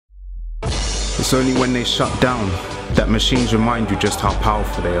It's only when they shut down that machines remind you just how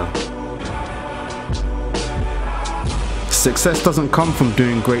powerful they are. Success doesn't come from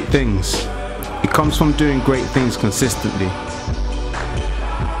doing great things. It comes from doing great things consistently.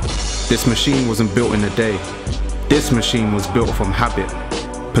 This machine wasn't built in a day. This machine was built from habit,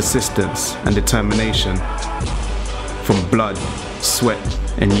 persistence, and determination. From blood, sweat,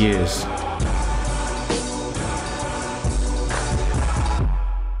 and years.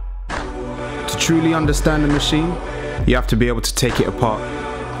 To truly understand the machine, you have to be able to take it apart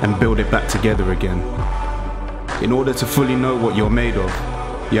and build it back together again. In order to fully know what you're made of,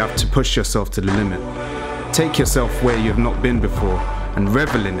 you have to push yourself to the limit. Take yourself where you have not been before and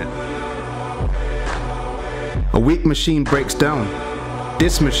revel in it. A weak machine breaks down.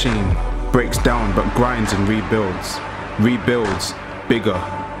 This machine breaks down but grinds and rebuilds. Rebuilds bigger,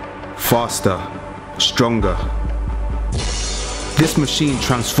 faster, stronger. This machine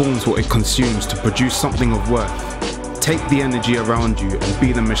transforms what it consumes to produce something of worth. Take the energy around you and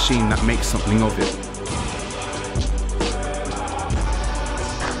be the machine that makes something of it.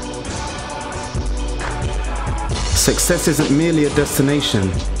 Success isn't merely a destination,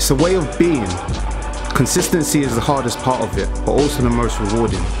 it's a way of being. Consistency is the hardest part of it, but also the most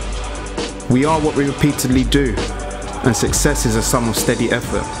rewarding. We are what we repeatedly do, and success is a sum of steady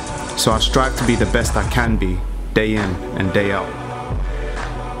effort. So I strive to be the best I can be, day in and day out.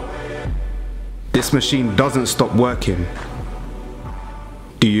 This machine doesn't stop working.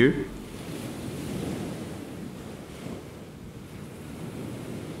 Do you?